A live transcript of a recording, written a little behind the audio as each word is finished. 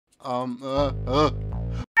I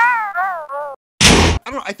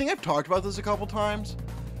don't know, I think I've talked about this a couple times,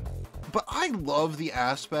 but I love the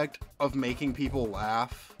aspect of making people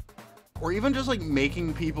laugh, or even just like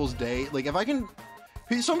making people's day. Like if I can,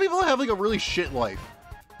 some people have like a really shit life,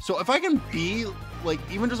 so if I can be like,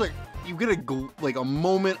 even just like, you get a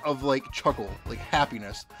moment of like chuckle, like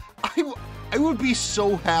happiness, I would be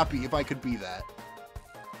so happy if I could be that.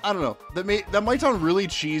 I don't know, that might sound really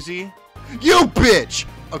cheesy. You bitch!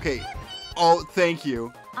 Okay, oh, thank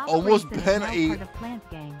you. Almost been a plant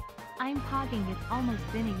gang. I'm pogging, it's almost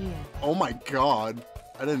been a year. Oh my god.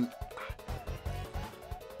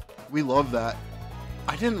 We love that.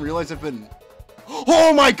 I didn't realize I've been...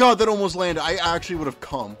 Oh my god, that almost landed. I actually would have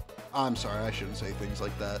come. I'm sorry, I shouldn't say things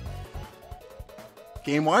like that.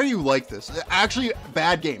 Game, why are you like this? Actually,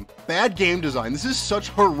 bad game. Bad game design. This is such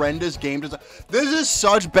horrendous game design. This is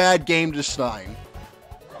such bad game design.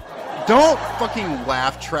 Don't fucking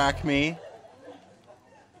laugh track me.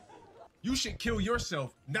 You should kill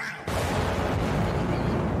yourself now.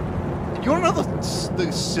 You wanna know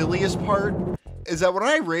the silliest part? Is that when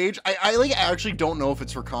I rage, I like actually don't know if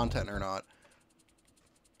it's for content or not.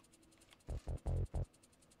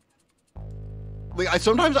 Like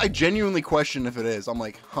sometimes I genuinely question if it is. I'm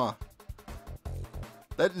like, huh.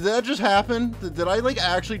 Did that just happen? Did I like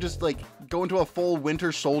actually just like go into a full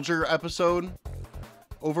Winter Soldier episode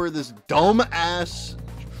over this dumb ass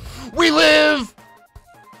We Live?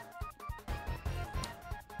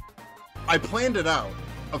 I planned it out,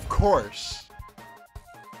 of course.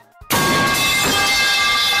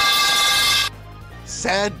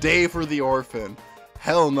 Sad day for the orphan.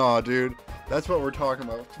 Hell no, dude. That's what we're talking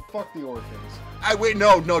about. Fuck the orphans. Wait,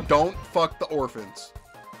 no, don't fuck the orphans.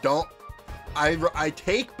 Don't. I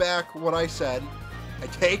take back what I said. I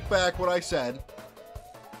take back what I said.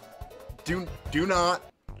 Do not.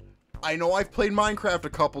 I know I've played Minecraft a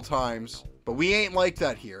couple times, but we ain't like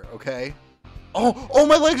that here, okay? Oh,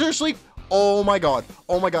 my legs are asleep. Oh my god.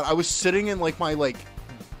 Oh my god. I was sitting in like my like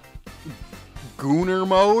gooner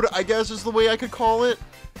mode, I guess is the way I could call it.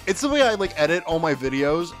 It's the way I like edit all my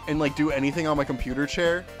videos and like do anything on my computer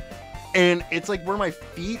chair. And it's like where my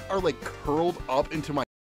feet are like curled up into my...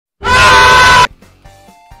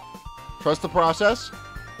 Trust the process.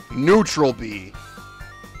 Neutral B.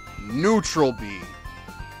 Neutral B.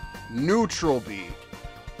 Neutral B.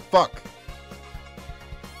 Fuck.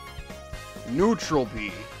 Neutral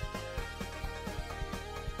B.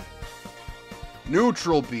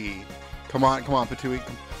 Neutral B. Come on, Patui.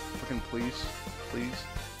 Fucking please. Please.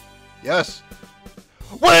 Yes.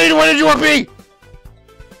 Wait, what did you want B?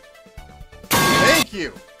 Thank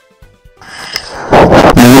you.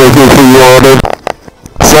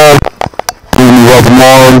 So,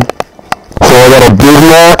 I got a Big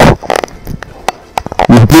Mac,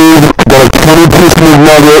 got a 20-piece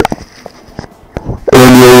McNugget,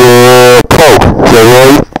 and your Coke. Is that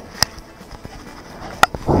right?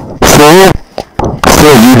 So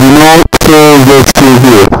you do not serve this to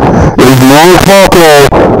here. It's not a taco,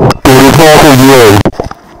 but a taco way.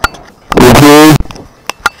 Okay?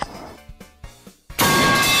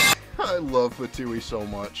 I love Patui so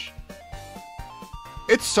much.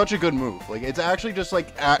 It's such a good move. Like, it's actually just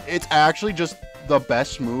like, it's actually just the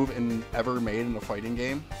best move ever made in a fighting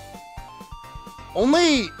game.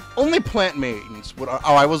 Only plant maintenance would. Oh,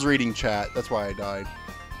 I was reading chat. That's why I died.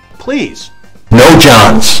 Please, no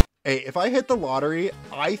Johns. Hey, if I hit the lottery,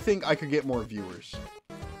 I think I could get more viewers.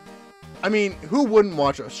 I mean, who wouldn't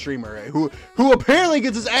watch a streamer who apparently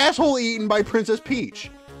gets his asshole eaten by Princess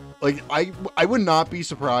Peach? Like, I would not be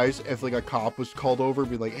surprised if like a cop was called over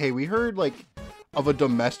and be like, hey, we heard like of a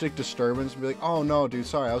domestic disturbance, and be like, oh no, dude,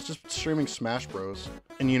 sorry, I was just streaming Smash Bros.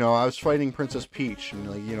 And you know, I was fighting Princess Peach,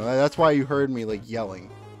 and like, you know, that's why you heard me like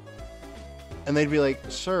yelling. And they'd be like,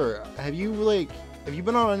 sir, have you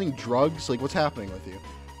been on any drugs? Like, what's happening with you?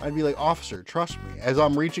 I'd be like, officer, trust me, as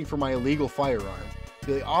I'm reaching for my illegal firearm.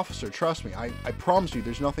 Be like, officer, trust me, I promise you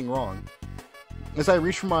there's nothing wrong. As I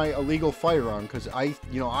reach for my illegal firearm, because I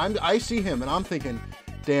see him and I'm thinking,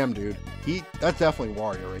 damn, dude, that's definitely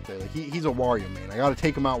Wario right there. Like, he's a Wario man. I gotta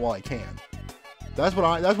take him out while I can. That's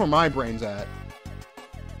where my brain's at.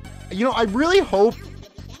 You know, I really hope,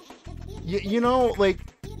 you know, like,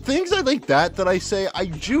 things like that I say, I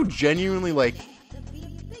do genuinely, like,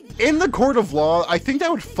 in the court of law, I think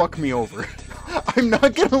that would fuck me over. I'm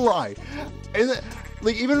not gonna lie. And,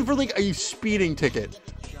 like, even for, like, a speeding ticket,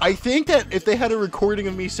 I think that if they had a recording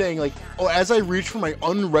of me saying, like, oh, as I reach for my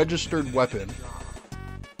unregistered weapon,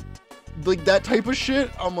 like, that type of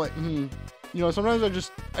shit, I'm like, you know, sometimes I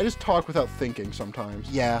just talk without thinking sometimes.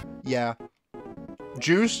 Yeah.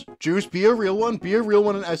 Juice, be a real one. Be a real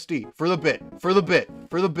one in SD. For the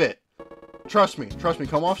bit. Trust me.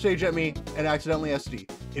 Come off stage at me and accidentally SD.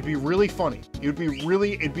 It'd be really funny. It'd be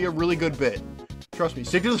a really good bit. Trust me.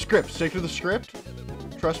 Stick to the script.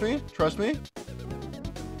 Trust me.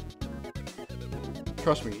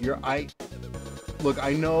 Look,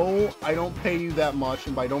 I know I don't pay you that much,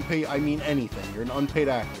 and by don't pay, I mean anything. You're an unpaid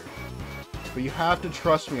actor. But you have to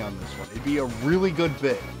trust me on this one. It'd be a really good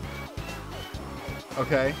bit.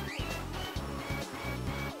 Okay?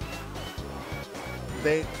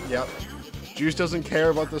 Yep. Juice doesn't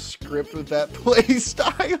care about the script with that play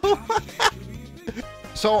style.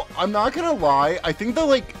 So, I'm not gonna lie, I think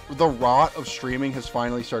the rot of streaming has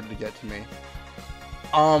finally started to get to me.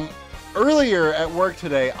 Earlier at work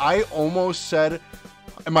today, I almost said,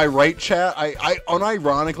 am I right, chat? I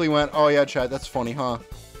unironically went, oh yeah, chat, that's funny, huh?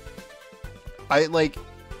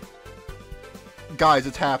 Guys,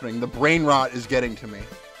 it's happening. The brain rot is getting to me.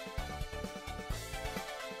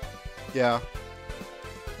 Yeah.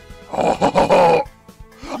 Oh!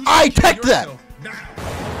 I tech that!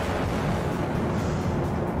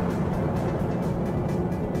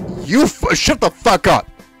 You shut the fuck up!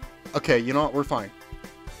 Okay, you know what? We're fine.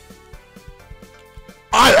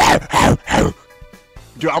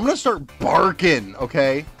 Dude, I'm gonna start barking,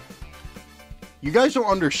 okay? You guys don't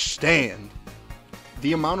understand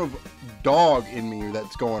the amount of dog in me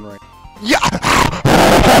that's going right now. Yeah!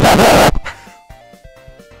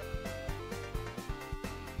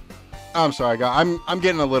 I'm sorry, guys. I'm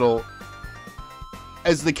getting a little,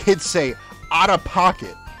 as the kids say, out of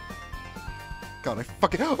pocket. God, I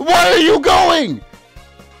fucking... Where are you going?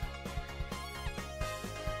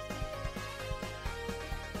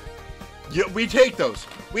 Yeah, we take those.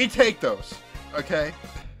 Okay?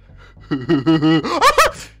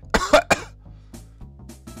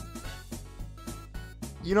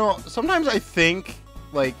 You know, sometimes I think,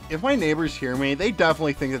 like, if my neighbors hear me, they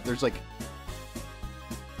definitely think that there's, like...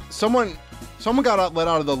 Someone got let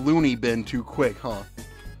out of the loony bin too quick, huh?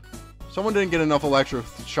 Someone didn't get enough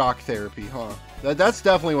electroshock therapy, huh? That's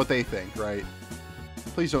definitely what they think, right?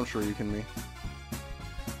 Please don't Shoryuken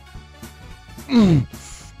me.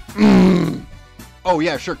 Oh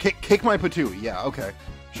yeah, sure. Kick my patootie. Yeah, okay,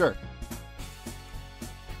 sure.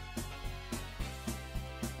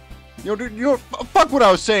 You know, fuck what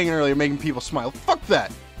I was saying earlier, making people smile. Fuck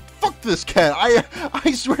that. Fuck this Ken.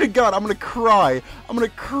 I swear to God, I'm gonna cry. I'm gonna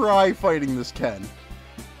cry fighting this Ken.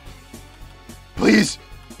 Please,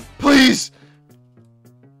 please.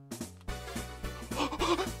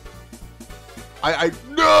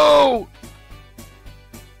 No.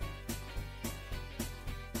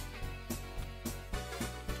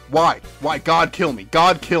 Why? God kill me.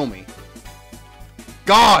 God kill me.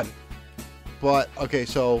 God. But okay,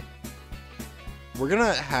 so we're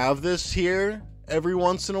gonna have this here every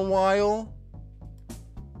once in a while,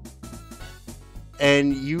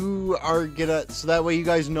 and you are gonna, so that way you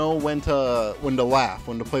guys know when to laugh,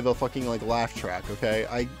 when to play the fucking like laugh track. Okay,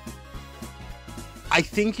 I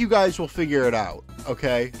think you guys will figure it out.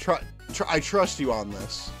 Okay, I trust you on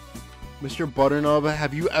this. Mr. Butternub,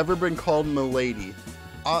 have you ever been called milady?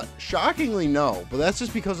 Shockingly no, but that's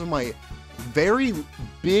just because of my very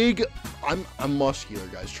big, I'm muscular,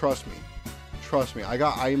 guys, trust me.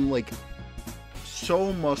 I'm like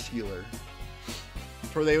so muscular,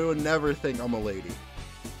 for they would never think I'm a lady.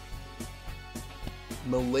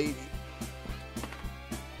 Milady.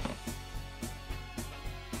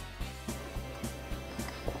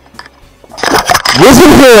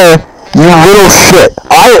 Listen here, you little shit.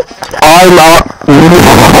 I'm not.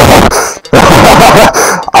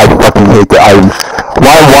 I fucking hate that.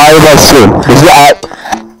 Why did I stream?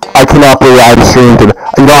 I cannot believe I streamed today.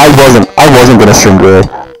 You know, I wasn't gonna stream today.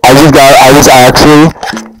 I was actually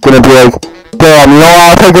gonna be like, damn, you know what,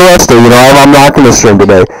 I'll take a rest day, you know, I'm not gonna stream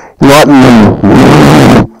today. You know what?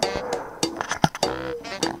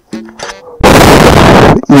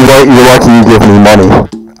 You're lucky you give me money.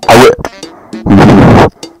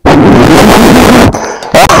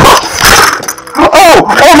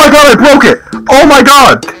 Oh my god, I broke it! Oh my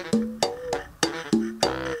god!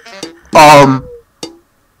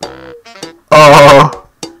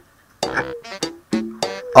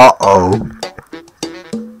 Uh-oh.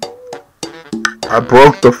 I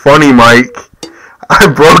broke the funny mic.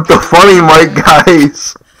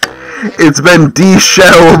 Guys. It's been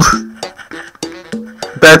de-shelled.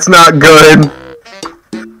 That's not good.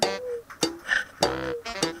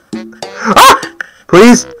 Ah!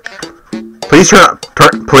 Please? Please turn,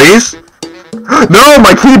 please? No,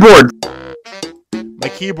 my keyboard! My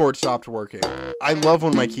keyboard stopped working. I love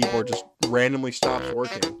when my keyboard just randomly stops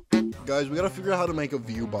working. Guys, we gotta figure out how to make a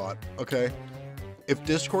view bot, okay? If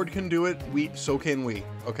Discord can do it, so can we,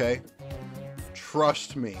 okay?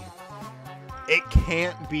 Trust me. It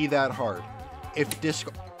can't be that hard. If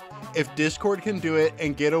Discord can do it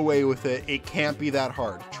and get away with it, it can't be that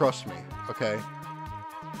hard. Trust me, okay?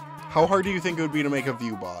 How hard do you think it would be to make a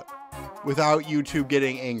view bot without YouTube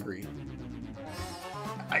getting angry?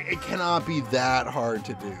 It cannot be that hard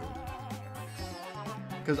to do.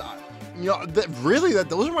 Because, you know,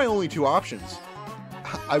 those are my only two options.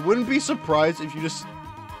 I wouldn't be surprised if you just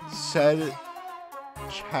said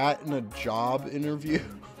chat in a job interview.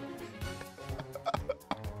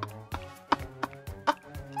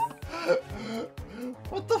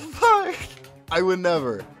 What the fuck? I would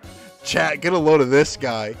never. Chat, get a load of this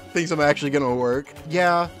guy. Thinks I'm actually gonna work.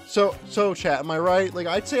 Yeah, so chat, am I right? Like,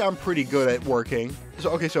 I'd say I'm pretty good at working. So,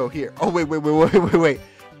 okay, so here. Oh, wait.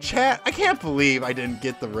 Chat, I can't believe I didn't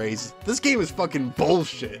get the raise. This game is fucking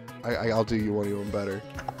bullshit. I'll do you one even better.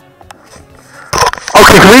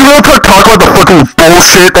 Okay, can we real quick talk about the fucking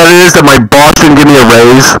bullshit that is that my boss didn't give me a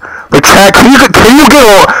raise? Like, chat, can you get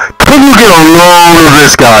a load of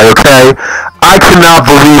this guy, okay? I cannot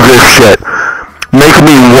believe this shit. Making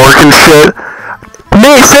me work and shit.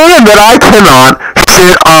 Saying that I cannot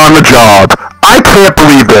shit on the job. I can't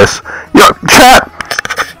believe this. Yo, chat,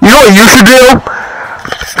 you know what you should do?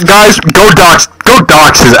 Guys, go dox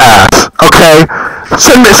his ass, okay?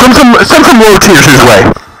 Send some low tiers his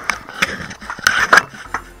way.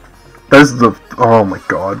 That's the, oh my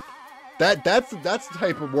god. That's the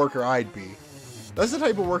type of worker I'd be. That's the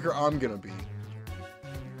type of worker I'm gonna be.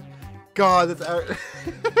 God, that's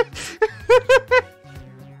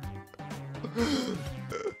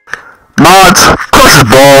Mods, crush his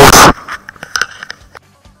balls.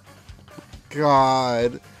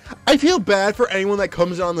 God. I feel bad for anyone that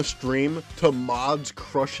comes on the stream to mods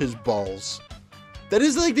crush his balls. That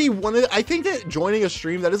is like I think that joining a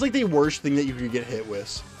stream, that is like the worst thing that you could get hit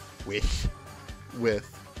with.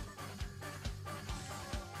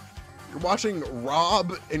 You're watching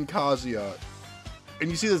Rob and Kazia, and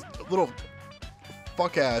you see this little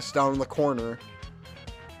fuck ass down in the corner.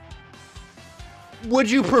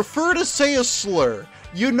 Would you prefer to say a slur?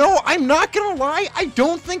 You know, I'm not gonna lie, I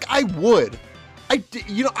don't think I would.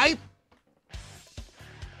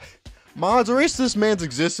 Mods, erase this man's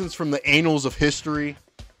existence from the annals of history.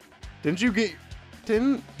 You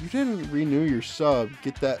didn't renew your sub.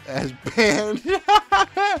 Get that ass banned.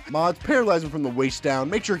 Mods, paralyze him from the waist down.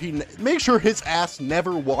 Make sure his ass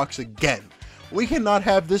never walks again. We cannot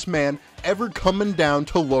have this man ever coming down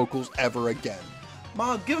to locals ever again.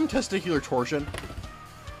 Mods, give him testicular torsion.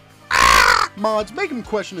 Ah! Mods, make him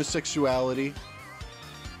question his sexuality.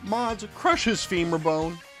 Mods, crush his femur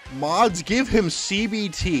bone. Mods, give him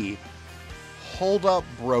CBT. Hold up,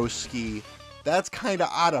 broski. That's kinda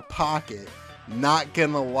out of pocket. Not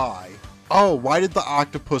gonna lie. Oh, why did the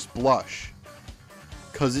octopus blush?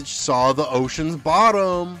 'Cause it saw the ocean's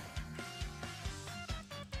bottom.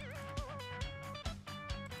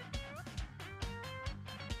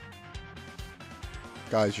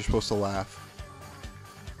 Guys, you're supposed to laugh.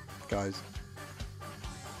 Guys.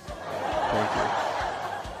 Thank you.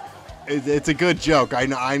 It's a good joke. I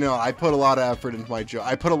know. I put a lot of effort into my joke.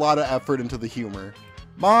 I put a lot of effort into the humor.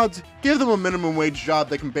 Mods, give them a minimum wage job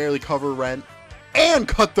that can barely cover rent and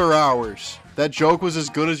cut their hours. That joke was as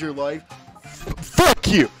good as your life. Fuck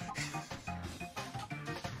you.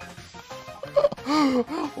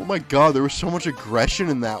 Oh my god, there was so much aggression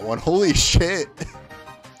in that one. Holy shit.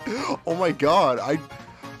 Oh my god, I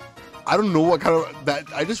don't know what kind of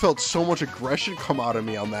that. I just felt so much aggression come out of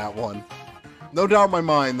me on that one. No doubt in my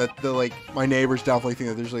mind that my neighbors definitely think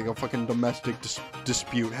that there's like a fucking domestic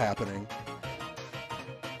dispute happening.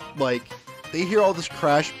 Like, they hear all this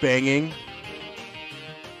crash banging,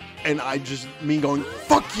 and me going,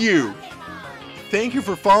 fuck you! Thank you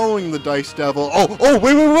for following the Dice Devil. Oh,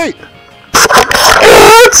 wait!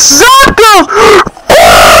 It's Zapdos!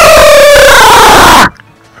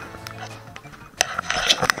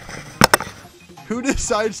 Who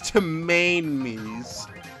decides to main me's?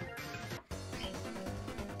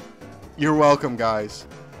 You're welcome, guys.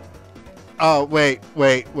 Oh, wait.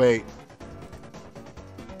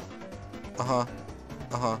 Uh-huh.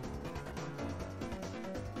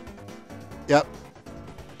 Yep.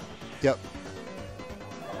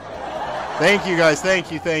 Thank you, guys.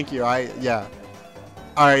 Thank you. Yeah.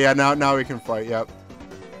 Alright, yeah, now we can fight, yep.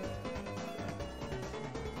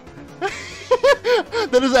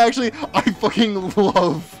 That is actually,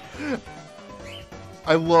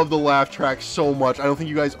 I love the laugh track so much. I don't think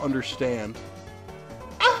you guys understand.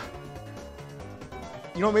 Ah!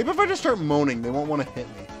 You know, maybe if I just start moaning, they won't want to hit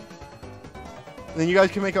me. And then you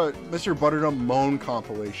guys can make a Mr. Butterdump moan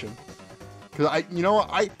compilation. Cause you know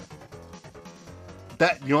what,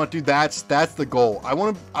 you know what, dude, that's the goal. I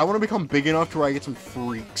wanna become big enough to where I get some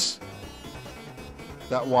freaks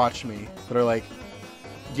that watch me, that are like,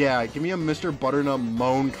 yeah, give me a Mr. Butternut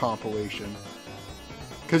Moan compilation.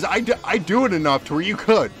 Cause I do it enough to where you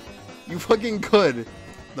could. You fucking could.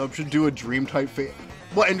 No, should do a dream type face.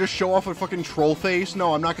 What, and just show off a fucking troll face?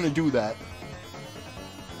 No, I'm not gonna do that.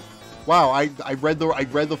 Wow, I read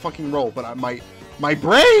the fucking roll, but my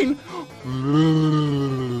brain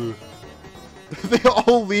they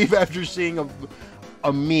all leave after seeing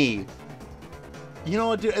a me. You know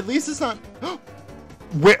what, dude, at least it's not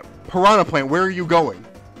where Piranha Plant, where are you going?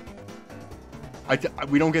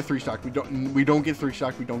 We don't get 3 stock. We don't get 3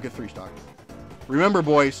 stock. We don't get 3 stock. Remember,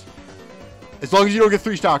 boys, as long as you don't get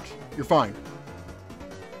 3 stocked, you're fine.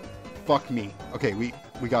 Fuck me. Okay, we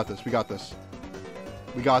got this. We got this.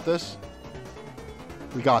 We got this.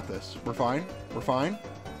 We got this. We're fine. We're fine.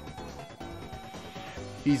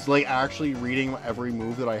 He's like actually reading every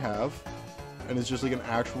move that I have, and it's just like an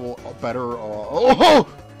actual better. Oh!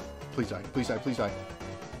 Please die. Please die. Please die.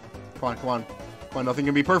 Come on. Come on. Come on. Nothing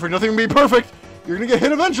can be perfect. Nothing can be perfect. You're gonna get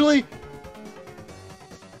hit eventually.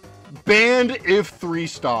 Banned if 3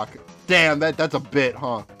 stock. Damn, that's a bit,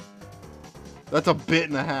 huh? That's a bit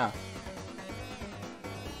and a half.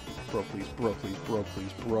 Bro, please, bro, please, bro,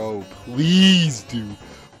 please, bro, please, dude.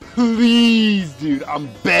 Please, dude. I'm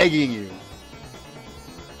begging you.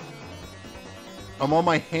 I'm on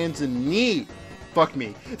my hands and knees. Fuck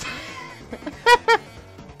me.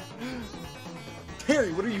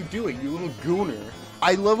 Terry, what are you doing, you little gooner?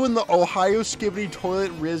 I love when the Ohio Skibbity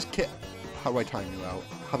Toilet Riz kit. How do I time you out?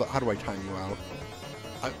 How do I time you out?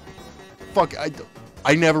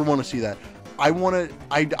 I never want to see that. I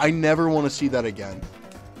never want to see that again.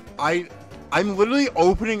 I'm literally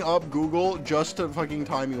opening up Google just to fucking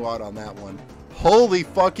time you out on that one. Holy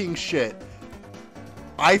fucking shit.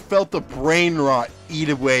 I felt the brain rot eat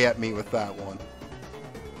away at me with that one.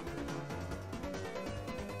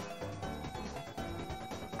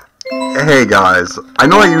 Hey guys, I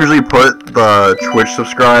know I usually put the Twitch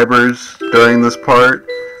subscribers during this part,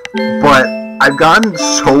 but I've gotten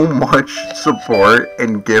so much support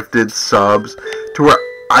and gifted subs to where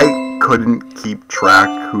I couldn't keep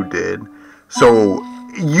track who did. So,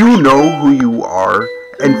 you know who you are,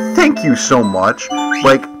 and thank you so much.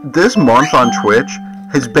 Like, this month on Twitch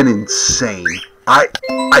has been insane.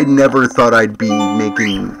 I never thought I'd be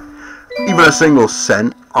making even a single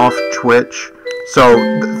cent off Twitch. So,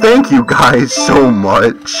 thank you guys so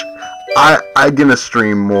much. I'm gonna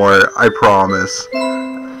stream more, I promise.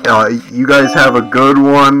 You guys have a good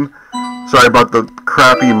one. Sorry about the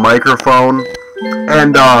crappy microphone.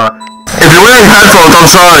 And, if you're wearing headphones, I'm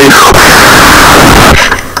sorry.